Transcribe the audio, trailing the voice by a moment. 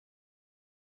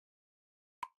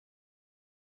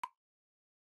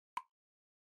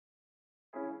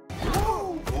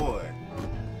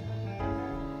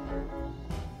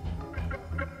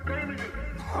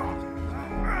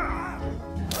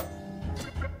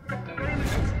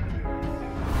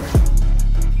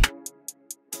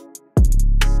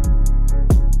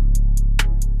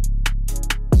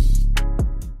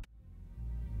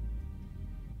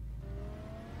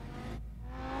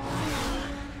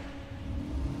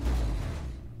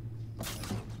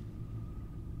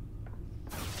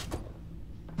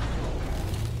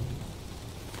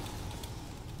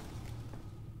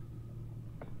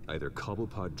Either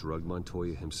Cobblepot drugged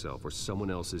Montoya himself, or someone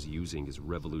else is using his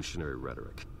revolutionary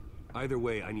rhetoric. Either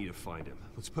way, I need to find him.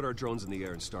 Let's put our drones in the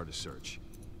air and start a search.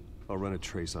 I'll run a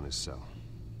trace on his cell.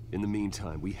 In the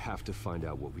meantime, we have to find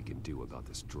out what we can do about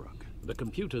this drug. The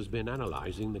computer's been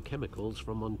analyzing the chemicals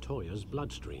from Montoya's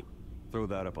bloodstream. Throw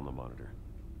that up on the monitor.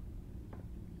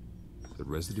 The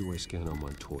residue I scan on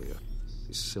Montoya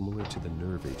is similar to the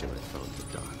nerve agent I found at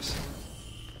the docks.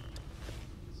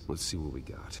 Let's see what we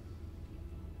got.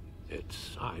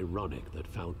 It's ironic that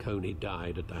Falcone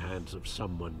died at the hands of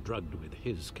someone drugged with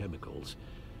his chemicals.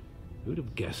 Who'd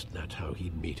have guessed that's how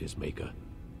he'd meet his maker?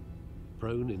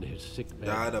 Prone in his sick bed,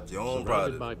 Died up your own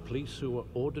surrounded product. by police who were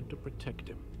ordered to protect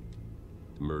him.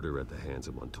 Murder at the hands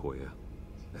of Montoya.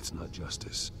 That's not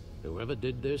justice. Whoever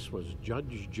did this was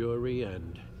judge, jury,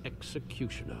 and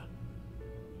executioner.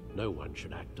 No one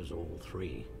should act as all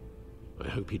three. I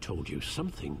hope he told you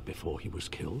something before he was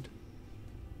killed.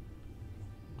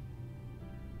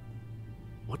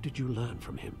 What did you learn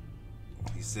from him?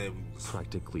 He said we was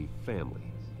Practically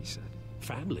family, he said.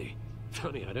 Family?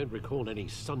 Funny, I don't recall any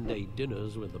Sunday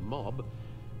dinners with the mob.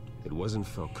 It wasn't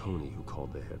Falcone who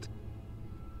called the hit.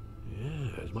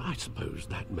 Yes, well, I suppose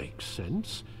that makes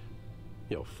sense.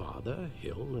 Your father,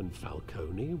 Hill, and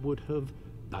Falcone would have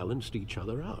balanced each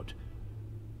other out.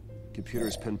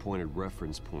 Computers pinpointed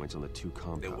reference points on the two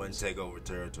compounds. they wouldn't take over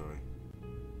territory.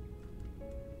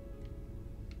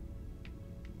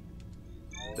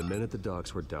 The men at the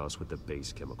docks were doused with the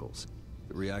base chemicals.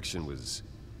 The reaction was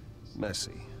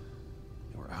messy.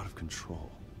 They were out of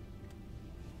control.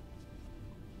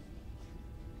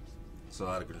 So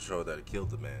out of control that it killed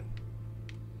the man.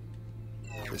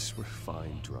 This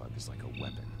refined drug is like a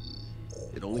weapon.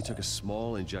 It only took a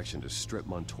small injection to strip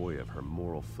Montoya of her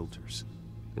moral filters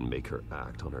and make her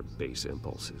act on her base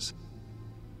impulses.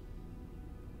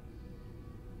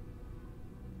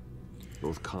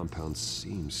 Both compounds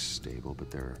seem stable, but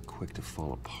they're quick to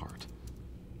fall apart.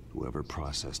 Whoever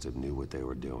processed it knew what they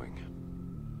were doing.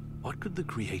 What could the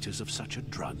creators of such a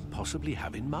drug possibly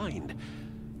have in mind?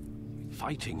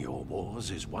 Fighting your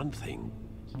wars is one thing,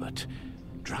 but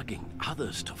drugging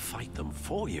others to fight them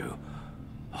for you?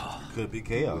 Could be With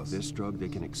chaos. this drug, they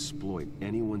can exploit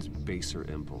anyone's baser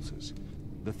impulses,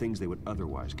 the things they would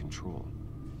otherwise control.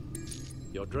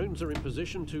 Your drones are in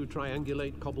position to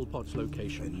triangulate Cobblepot's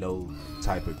location. And no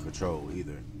type of control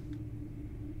either.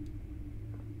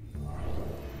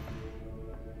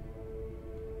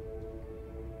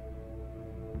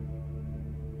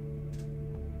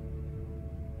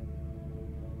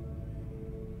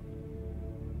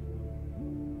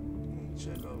 Let me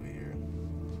check over here.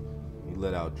 You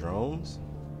let out drones?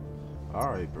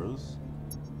 Alright, Bruce.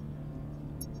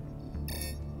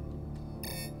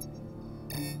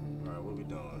 Alright, what we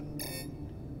doing?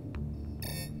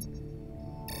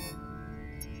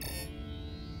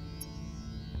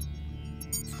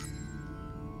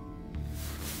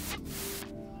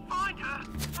 Find her!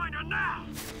 Find her now!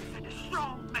 Send a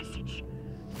strong message.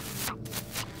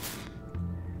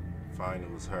 Fine,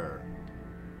 it was her.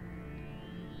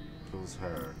 It was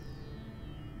her.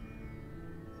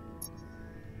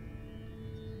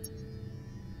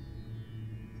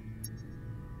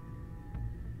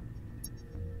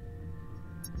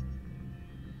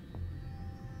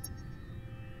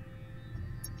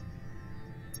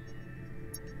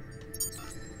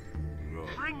 Yo,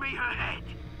 Bring me her head.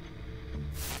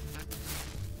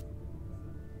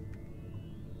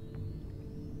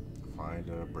 find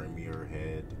her, bring me her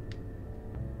head.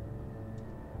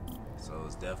 So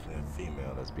it's definitely a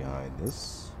female that's behind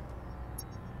this.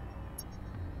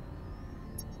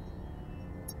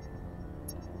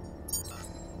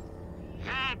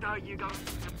 There you go.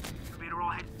 Be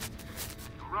alright.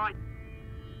 Alright.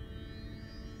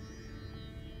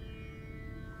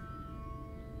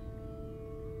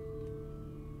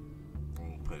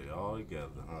 Put it all together,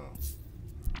 huh?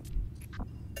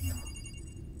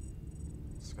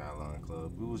 Skyline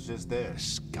Club. We was just there. The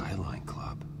Skyline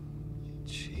Club.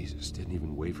 Jesus, didn't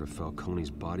even wait for Falcone's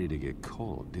body to get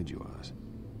cold, did you, Oz?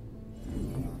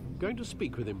 Going to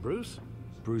speak with him, Bruce?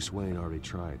 Bruce Wayne already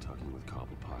tried talking with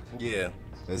Cobblepot. Yeah,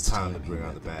 it's time to Time he bring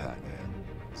out met the the bat, Batman. man.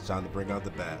 It's time to bring out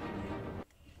the bat.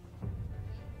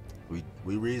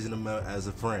 We reason him out as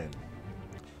a friend.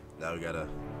 Now we gotta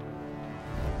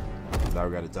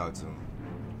talk to him.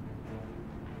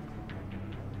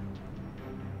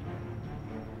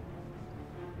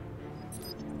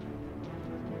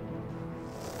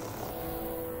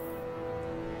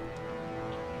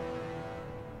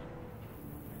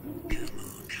 Come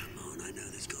on, I know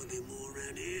there's gotta be more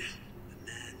around here. The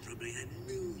man probably had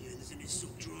millions in his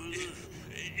salt drawer.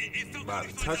 By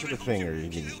the touch of the finger, you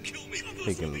can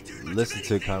He can listen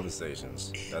to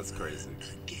conversations. That's crazy.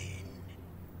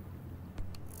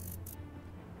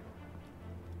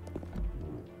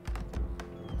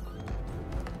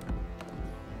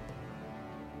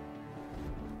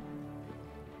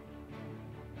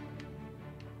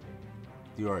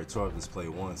 You already tore up this play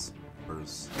once,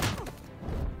 Bruce.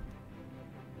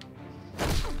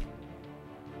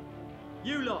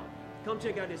 You lot, come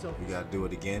check out this office. We gotta do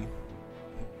it again.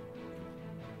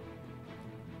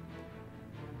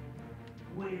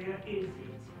 Where is it?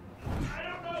 I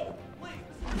don't know. Please.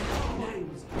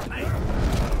 Names.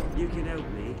 Hey, you can help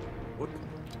me. What?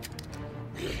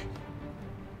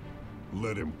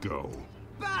 Let him go.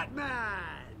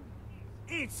 Batman!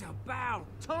 It's about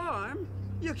time.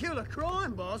 You kill a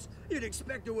crime boss, you'd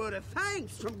expect a word of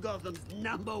thanks from Gotham's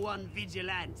 #1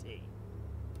 vigilante.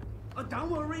 Oh, don't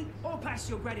worry, I'll pass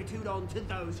your gratitude on to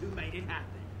those who made it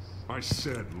happen. I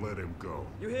said let him go.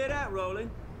 You hear that, Roland?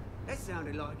 That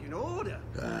sounded like an order.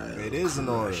 It is an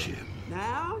order.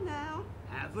 Now,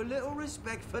 have a little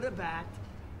respect for the Bat.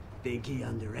 Think he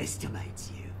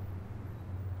underestimates you.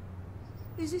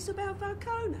 Is this about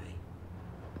Falcone?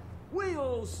 We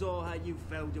all saw how you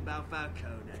felt about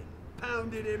Falcone.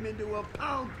 Pounded him into a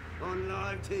pulp on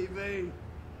live TV.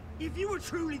 If you were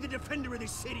truly the defender of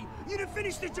this city, you'd have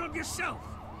finished the job yourself.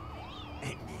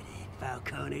 Admit it,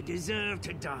 Falcone deserved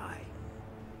to die.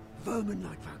 Vermin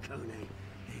like Falcone,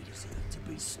 they deserve to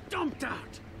be stomped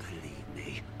out. Believe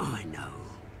me, I know.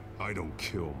 I don't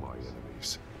kill my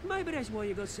enemies. Maybe that's why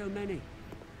you got so many.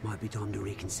 Might be time to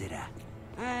reconsider.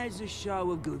 As a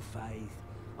show of good faith,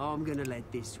 I'm gonna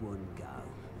let this one go.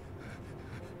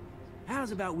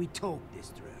 How's about we talk this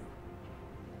through?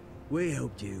 We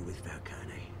helped you with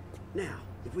Falcone. Now,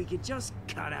 if we could just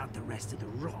cut out the rest of the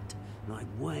rot, like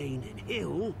Wayne and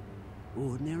Hill,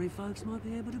 ordinary folks might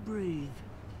be able to breathe.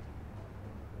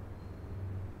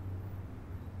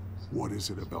 What is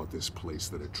it about this place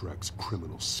that attracts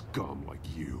criminal scum like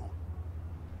you?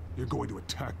 You're going to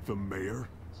attack the mayor?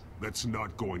 That's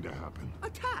not going to happen.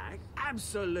 Attack?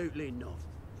 Absolutely not.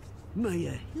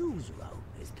 Mayor Hill's role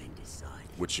has been decided.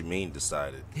 What you mean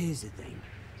decided? Here's the thing.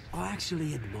 I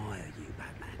actually admire you,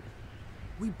 Batman.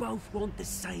 We both want the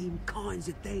same kinds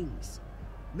of things.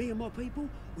 Me and my people,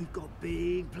 we've got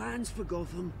big plans for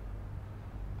Gotham.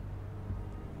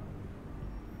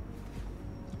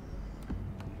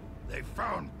 They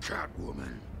found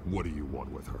Catwoman. What do you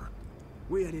want with her?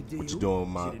 We had a deal. What you doing with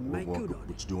She my didn't make good on what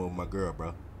it. you doing with my girl,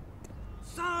 bro?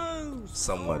 So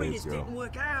Somewhat sorry is, this girl. didn't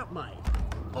work out, mate.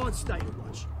 I'd stay to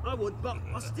watch. I would, but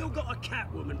I still got a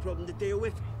Catwoman problem to deal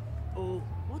with. Oh,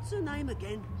 what's her name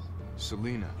again?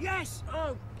 Selina. Yes!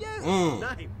 Oh, beautiful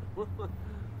name.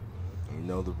 You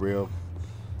know the real,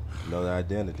 you know the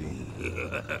identity.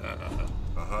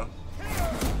 Uh-huh.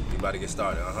 You about to get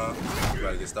started, uh-huh. You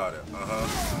about to get started, uh-huh.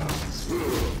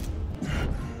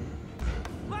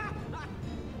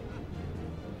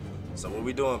 So what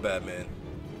we doing, Batman?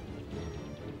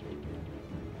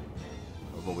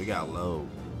 Oh, we got low.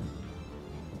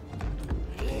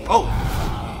 Oh!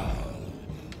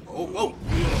 Oh, oh!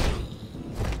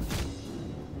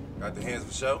 Got the hands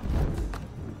for show?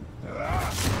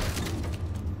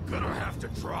 Gonna have to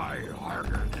try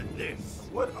harder than this.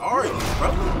 What are you,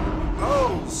 bro?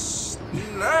 Oh,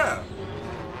 snap!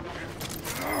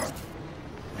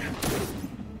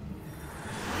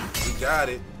 We got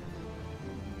it.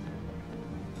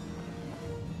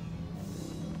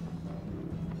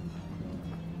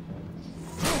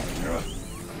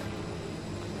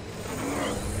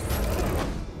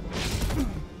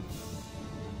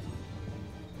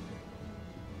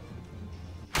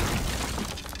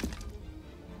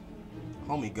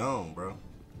 Homie gone, bro.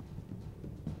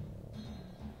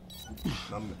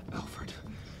 Alfred,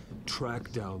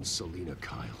 track down Selina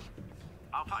Kyle.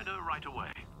 I'll find her right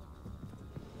away.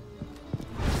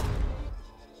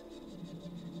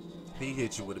 He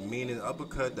hit you with a meaning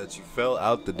uppercut that you fell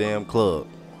out the damn club.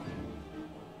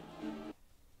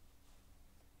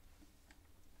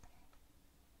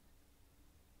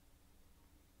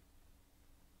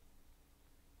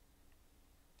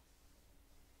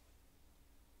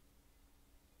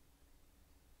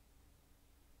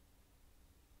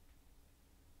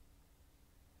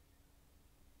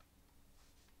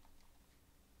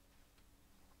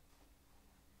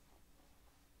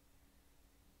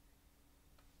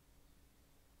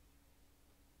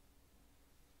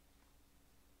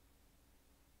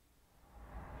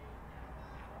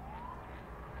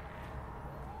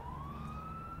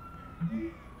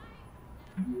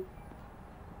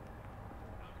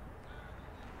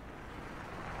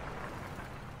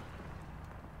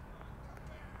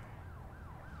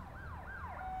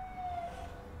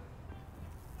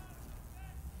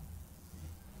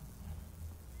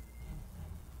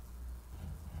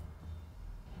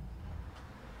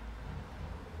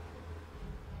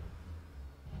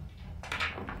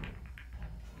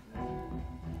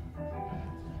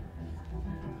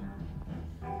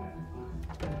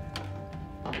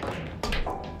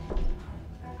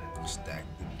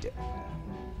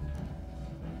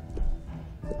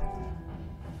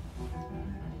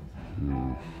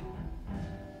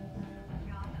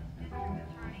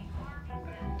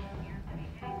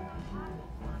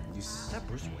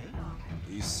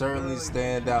 You certainly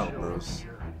stand out, Bruce.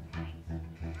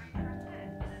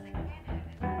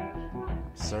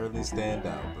 Certainly stand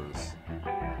out, Bruce.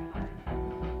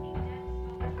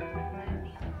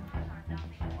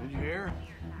 Did you hear?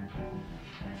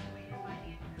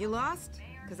 You lost?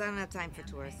 Because I don't have time for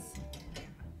tourists.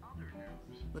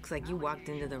 Looks like you walked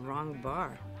into the wrong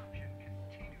bar.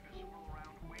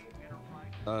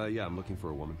 Yeah, I'm looking for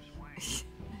a woman.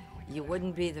 You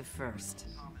wouldn't be the first.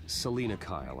 Selina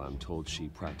Kyle, I'm told she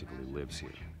practically lives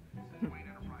here.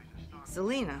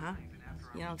 Selina, huh?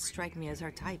 You don't strike me as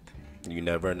her type. You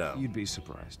never know. You'd be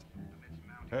surprised.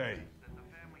 Hey,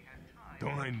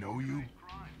 don't I know you?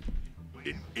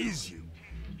 It is you.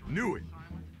 Knew it.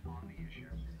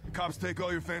 The cops take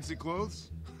all your fancy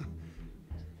clothes?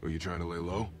 Are you trying to lay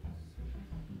low?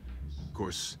 Of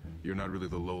course, you're not really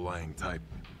the low-lying type.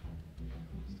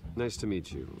 Nice to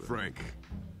meet you. Frank.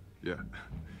 Yeah.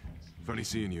 Funny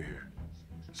seeing you here.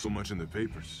 So much in the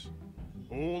papers.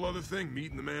 Whole other thing,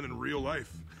 meeting the man in real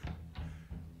life.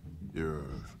 You're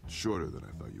shorter than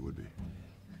I thought you would be.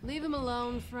 Leave him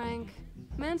alone, Frank.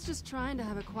 Man's just trying to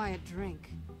have a quiet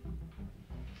drink.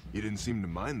 You didn't seem to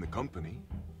mind the company.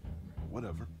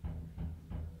 Whatever.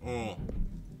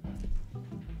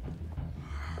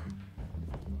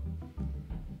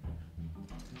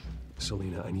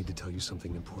 Selina, I need to tell you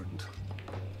something important.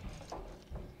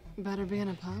 Better be an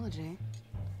apology.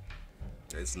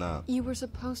 It's not. You were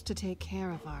supposed to take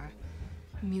care of our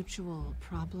mutual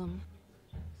problem.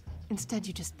 Instead,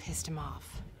 you just pissed him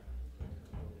off.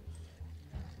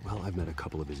 Well, I've met a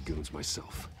couple of his goons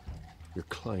myself. Your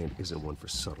client isn't one for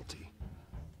subtlety.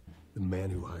 The man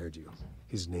who hired you,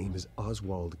 his name is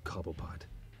Oswald Cobblepot.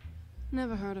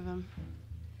 Never heard of him.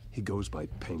 He goes by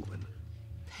Penguin.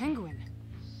 Penguin?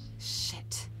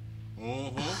 Shit.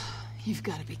 You've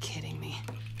got to be kidding me.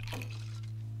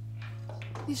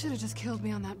 You should have just killed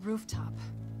me on that rooftop.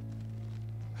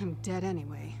 I'm dead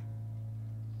anyway.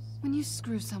 When you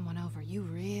screw someone over, you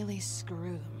really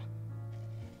screw them.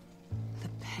 The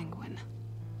Penguin.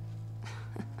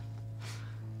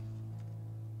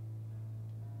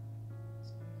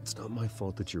 It's not my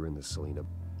fault that you're in this, Selina,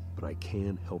 but I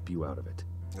can help you out of it.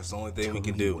 That's the only thing we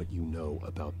can Tell me do. what you know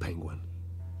about Penguin.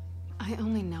 I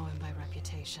only know him by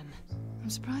reputation. I'm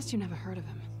surprised you never heard of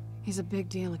him. He's a big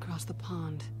deal across the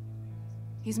pond.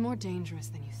 He's more dangerous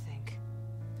than you think.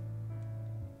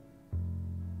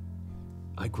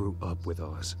 I grew up with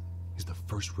Oz. He's the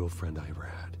first real friend I ever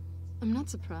had. I'm not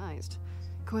surprised.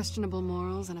 Questionable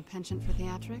morals and a penchant for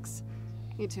theatrics.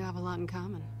 You two have a lot in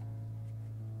common.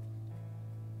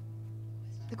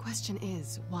 The question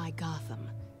is, why Gotham?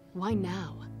 Why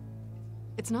now?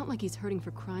 It's not like he's hurting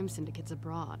for crime syndicates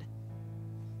abroad.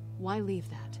 Why leave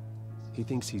that? He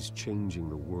thinks he's changing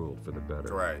the world for the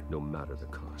better, Right. no matter the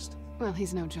cost. Well,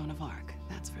 he's no Joan of Arc,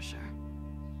 that's for sure.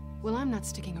 Well, I'm not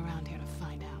sticking around here to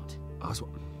find out.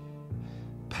 Oswald,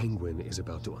 Penguin is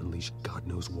about to unleash God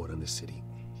knows what on the city.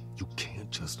 You can't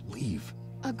just leave.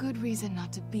 A good reason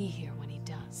not to be here when he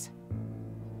does.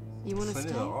 You want to stay?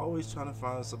 Selena always trying to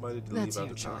find somebody to That's leave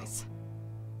your out the town. choice.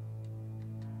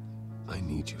 I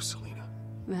need you, Selina.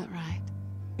 That right?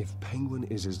 If Penguin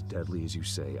is as deadly as you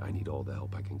say, I need all the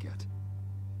help I can get.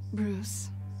 Bruce,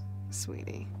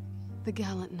 sweetie, the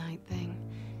gallant knight thing,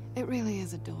 it really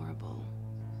is adorable.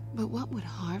 But what would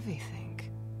Harvey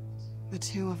think? The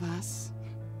two of us,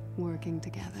 working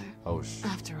together? Oh, shit.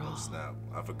 After all, Snap.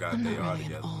 I forgot I'm they not are really an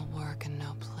together. all work and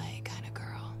no play kind of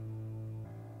girl.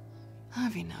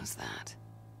 Harvey knows that.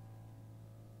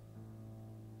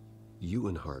 You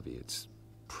and Harvey, it's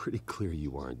pretty clear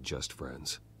you aren't just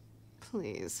friends.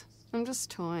 Please, I'm just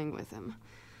toying with him.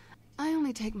 I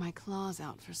only take my claws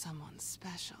out for someone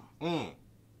special.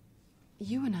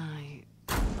 You and I...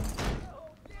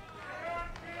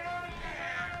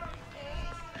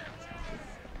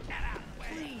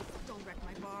 Please, don't wreck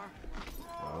my bar.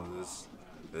 Oh,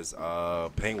 this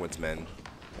Penguins, man.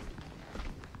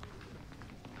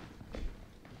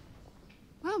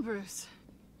 Well, Bruce,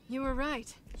 you were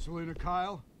right. Selina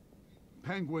Kyle,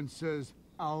 Penguin says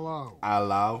hello.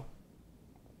 Allow.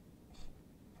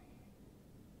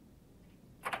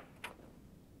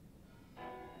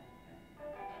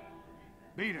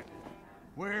 Beat it.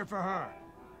 We're here for her.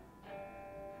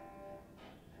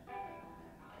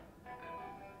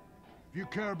 If you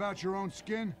care about your own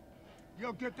skin,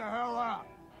 you'll get the hell out.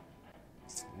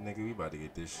 Nigga, we about to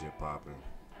get this shit popping.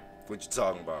 What you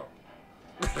talking about?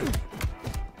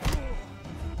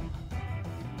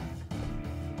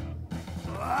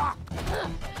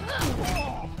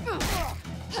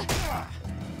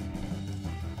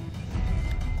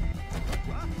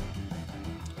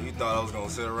 You thought I was gonna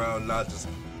sit around and not just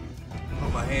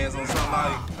Put my hands on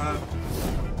somebody, huh?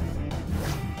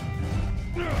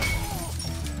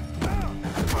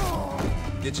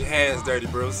 Get your hands dirty,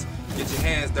 Bruce. Get your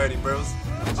hands dirty, Bruce.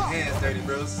 Get your hands dirty,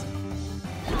 Bruce.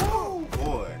 Oh,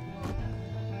 boy.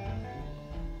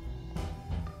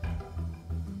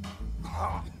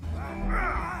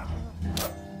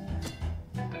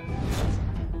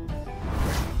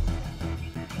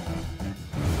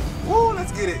 Woo,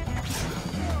 let's get it.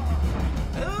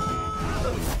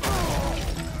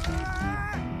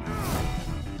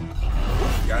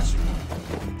 Got you.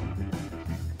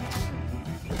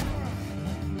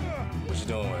 What you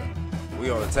doing? We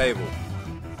on the table.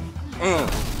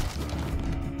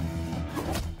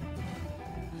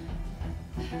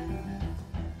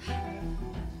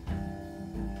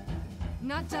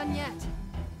 Not done yet.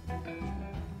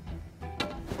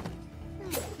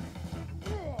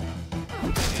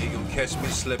 You ain't gonna catch me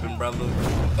slipping, brother.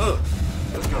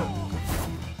 Let's go.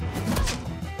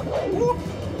 Woo.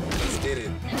 Let's get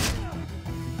it.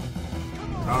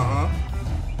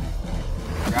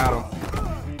 Got him.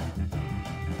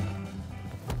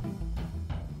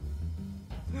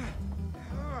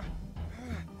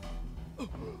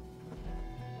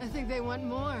 I think they want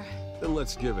more. Then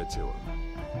let's give it to him.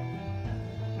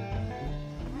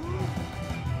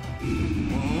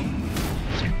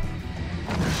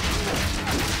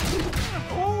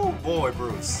 Oh boy,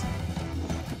 Bruce.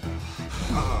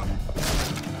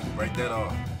 Break that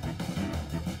off.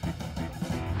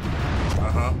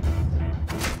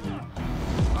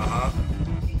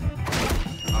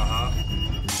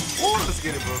 Oh, let's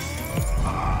get it, Bruce.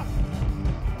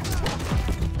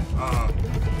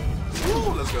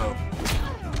 Ooh, let's go.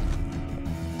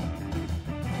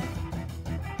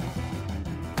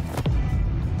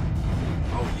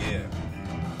 Oh yeah.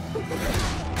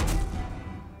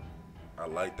 I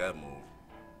like that move.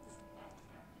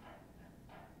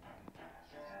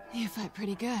 You fight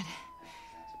pretty good.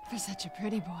 For such a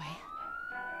pretty boy.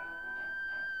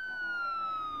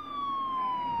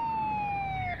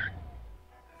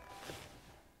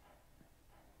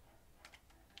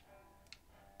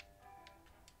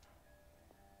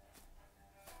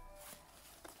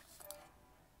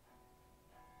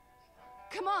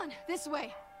 Come on, this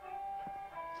way.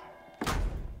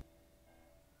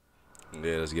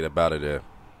 Yeah, let's get up out of there.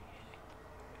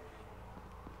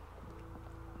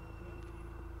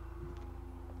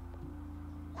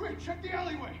 Quick, check the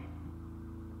alleyway.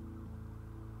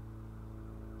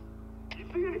 You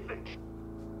see anything?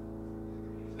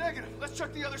 Negative. Let's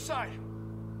check the other side.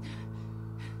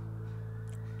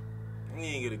 You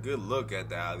didn't get a good look at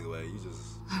the alleyway. You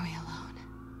just... Are we alone?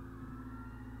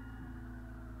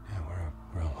 Yeah,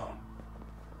 we're alone.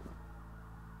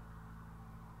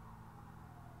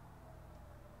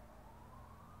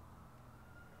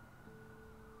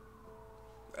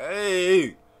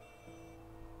 Hey!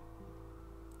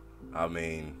 I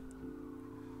mean...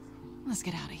 Let's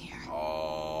get out of here.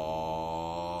 Oh...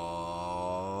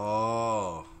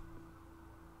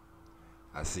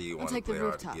 I see you want to take play the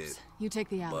hard to rooftops. get. You take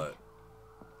the alley. But...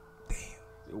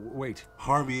 Damn. Wait.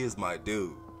 Harvey is my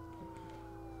dude.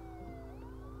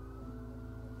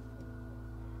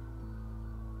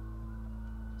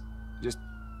 Just...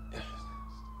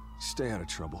 stay out of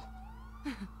trouble.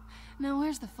 Now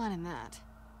where's the fun in that?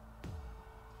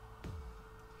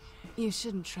 You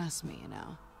shouldn't trust me, you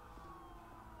know.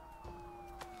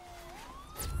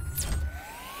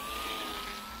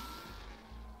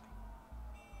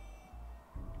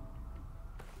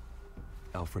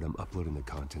 Alfred, I'm uploading the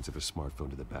contents of a smartphone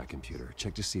to the back computer.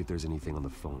 Check to see if there's anything on the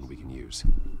phone we can use.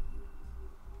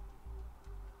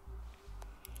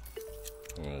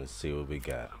 Let's see what we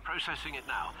got. Processing it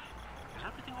now. Is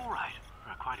everything all right?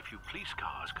 There are quite a few police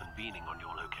cars convening on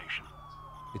your location.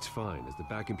 It's fine. Has the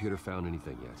back computer found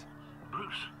anything yet?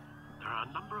 Bruce, there are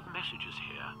a number of messages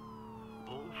here,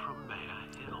 all from Mayor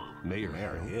Hill.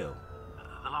 Mayor Hill?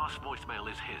 The last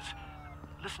voicemail is his.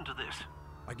 Listen to this.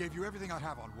 I gave you everything I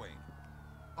have on Wayne.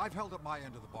 I've held up my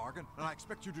end of the bargain, and I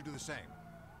expect you to do the same.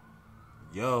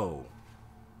 Yo.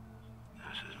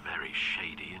 This is very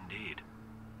shady indeed.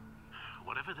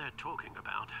 Whatever they're talking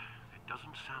about, it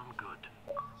doesn't sound good.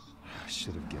 I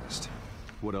should have guessed.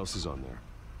 What else is on there?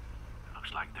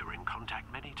 Looks like they were in contact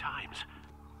many times.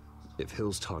 If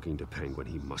Hill's talking to Penguin,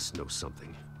 he must know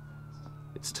something.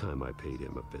 It's time I paid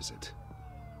him a visit.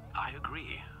 I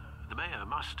agree. The mayor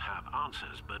must have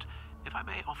answers, but if I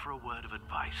may offer a word of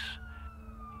advice.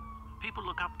 People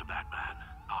look up to Batman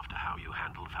after how you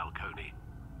handled Falcone.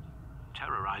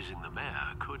 Terrorizing the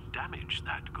mayor could damage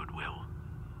that goodwill.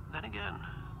 Then again,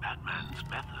 Batman's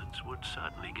methods would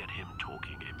certainly get him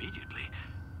talking immediately.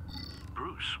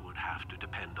 Bruce would have to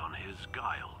depend on his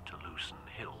guile to loosen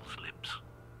Hill's lips.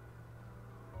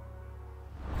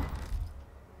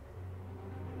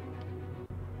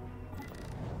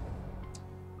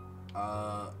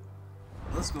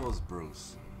 Let's go as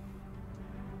Bruce.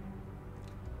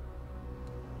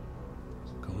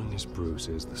 Going as Bruce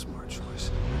is the smart choice.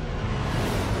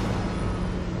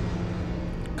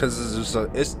 Cause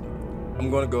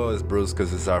I'm gonna go as Bruce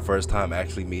because it's our first time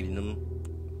actually meeting him.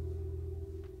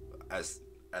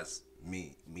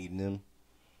 Meeting him.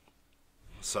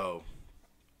 So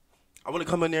I want to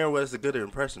come in there with a good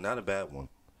impression, not a bad one.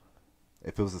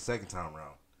 If it was the second time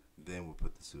around, then we'll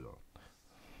put the suit on.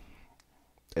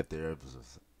 If there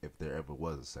ever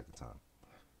was a second time.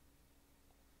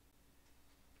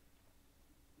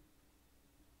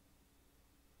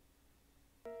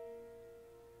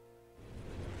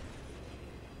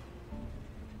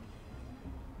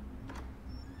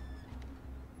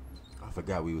 I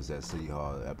forgot we was at City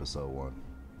Hall episode 1.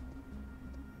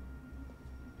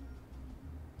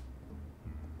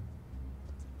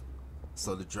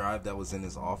 So the drive that was in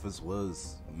his office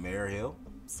was Mayor Hill?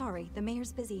 Sorry, the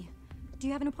mayor's busy. Do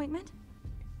you have an appointment?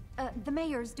 The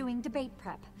mayor's doing debate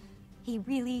prep. He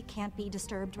really can't be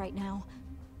disturbed right now.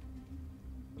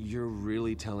 You're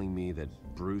really telling me that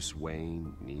Bruce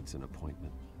Wayne needs an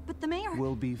appointment? But the mayor...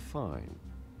 We'll be fine.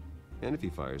 And if he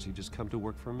fires, you just come to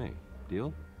work for me.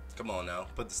 Deal? Come on now.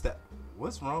 Put the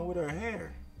What's wrong with her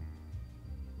hair?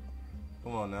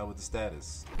 Come on now with the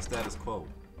status. Status quo.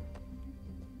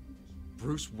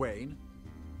 Bruce Wayne?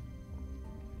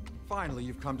 Finally,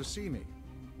 you've come to see me.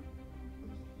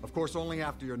 Of course, only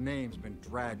after your name's been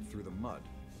dragged through the mud.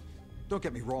 Don't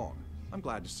get me wrong. I'm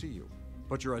glad to see you.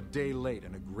 But you're a day late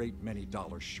and a great many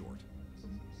dollars short.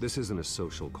 This isn't a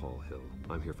social call, Hill.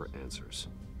 I'm here for answers.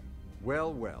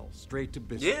 Well, well. Straight to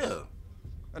business. Yeah.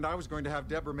 And I was going to have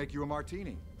Deborah make you a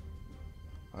martini.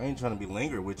 I ain't trying to be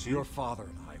linger with you. Your father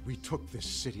and I, we took this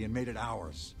city and made it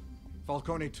ours.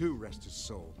 Falcone too, rest his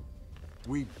soul.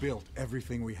 We built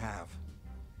everything we have.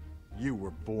 You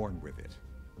were born with it.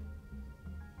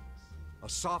 A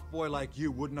soft boy like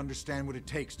you wouldn't understand what it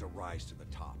takes to rise to the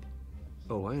top.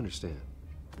 Oh, I understand.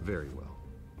 Very well.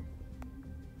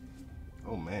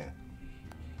 Oh, man.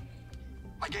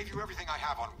 I gave you everything I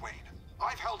have on Wayne.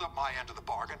 I've held up my end of the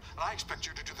bargain, and I expect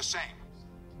you to do the same.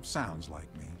 Sounds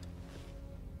like me.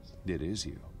 It is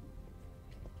you.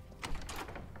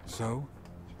 So,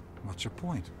 what's your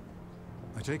point?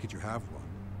 I take it you have one.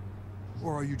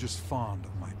 Or are you just fond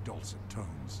of my dulcet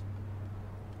tones?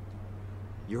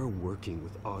 You're working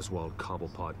with Oswald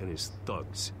Cobblepot and his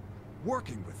thugs.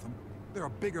 Working with them? They're a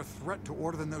bigger threat to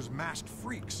order than those masked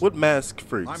freaks. What masked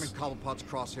freaks? I'm in Cobblepot's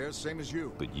crosshairs, same as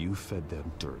you. But you fed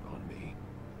them dirt on me.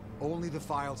 Only the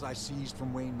files I seized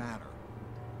from Wayne Manor.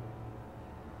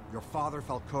 Your father,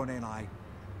 Falcone, and I,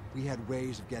 we had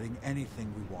ways of getting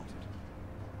anything we wanted.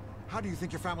 How do you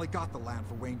think your family got the land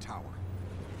for Wayne Tower?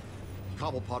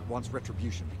 Cobblepot wants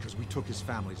retribution because we took his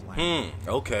family's land.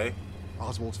 Okay.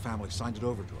 Oswald's family signed it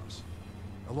over to us,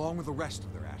 along with the rest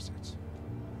of their assets.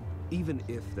 Even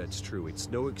if that's true, it's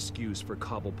no excuse for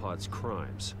Cobblepot's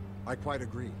crimes. I quite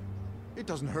agree. It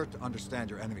doesn't hurt to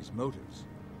understand your enemy's motives.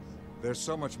 There's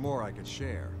so much more I could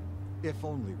share, if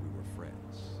only we were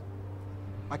friends.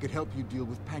 I could help you deal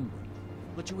with Penguin,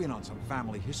 let you in on some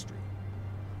family history.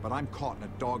 But I'm caught in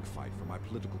a dogfight for my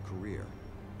political career,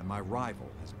 and my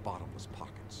rival has bottomless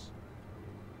pockets.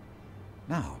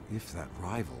 Now, if that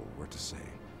rival were to say,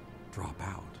 drop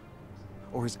out,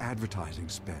 or his advertising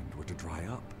spend were to dry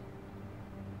up,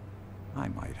 I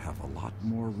might have a lot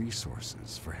more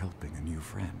resources for helping a new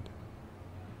friend.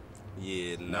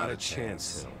 Yeah, not a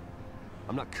chance. Hill.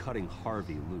 I'm not cutting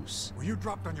Harvey loose. Were you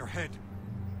dropped on your head?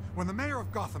 When the mayor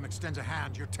of Gotham extends a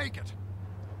hand, you take it.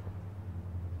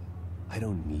 I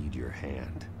don't need your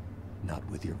hand. Not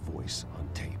with your voice on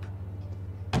tape.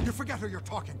 You forget who you're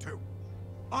talking to.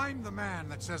 I'm the man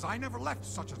that says I never left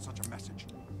such and such a message.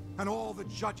 And all the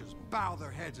judges bow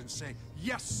their heads and say,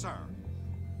 yes, sir.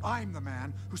 I'm the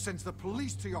man who sends the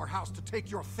police to your house to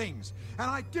take your things, and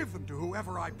I give them to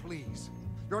whoever I please.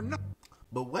 You're not...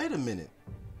 But wait a minute.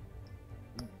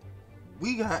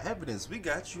 We got evidence. We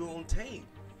got you on tape.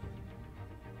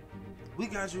 We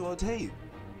got you on tape.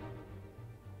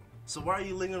 So why are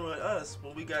you lingering with us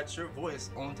when we got your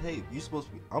voice on tape? You supposed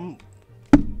to be...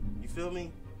 You feel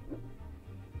me?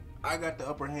 I got the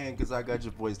upper hand because I got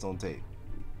your voice on tape.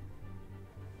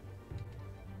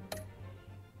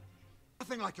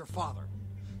 Nothing like your father.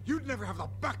 You'd never have the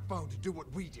backbone to do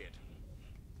what we did.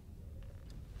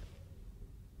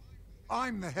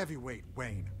 I'm the heavyweight,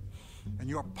 Wayne. And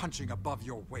you're punching above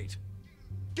your weight.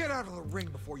 Get out of the ring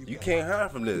before you You get can't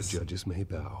hide from this. The judges may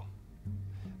bow,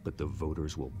 but the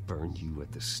voters will burn you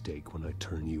at the stake when I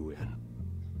turn you in.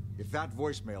 If that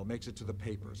voicemail makes it to the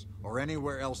papers, or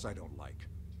anywhere else I don't like,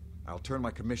 I'll turn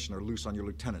my commissioner loose on your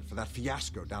lieutenant for that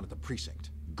fiasco down at the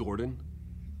precinct. Gordon?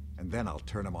 And then I'll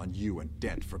turn him on you and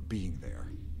Dent for being there.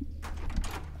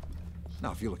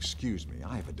 Now, if you'll excuse me,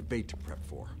 I have a debate to prep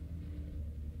for.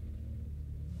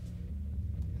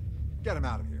 Get him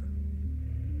out of here.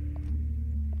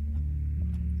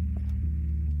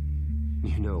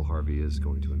 You know Harvey is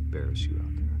going to embarrass you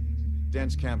out there.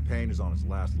 Dent's campaign is on its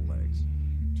last legs.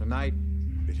 Tonight,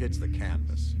 it hits the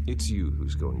canvas. It's you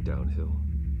who's going downhill,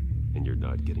 and you're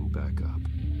not getting back up.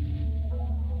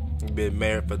 You've been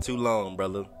married for too long,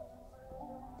 brother.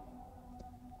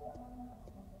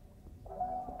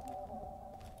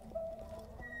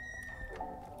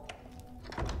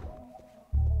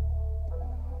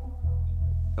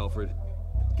 Alfred,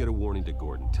 get a warning to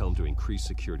Gordon. Tell him to increase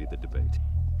security at the debate.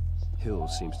 Hill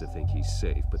seems to think he's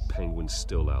safe, but Penguin's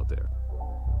still out there.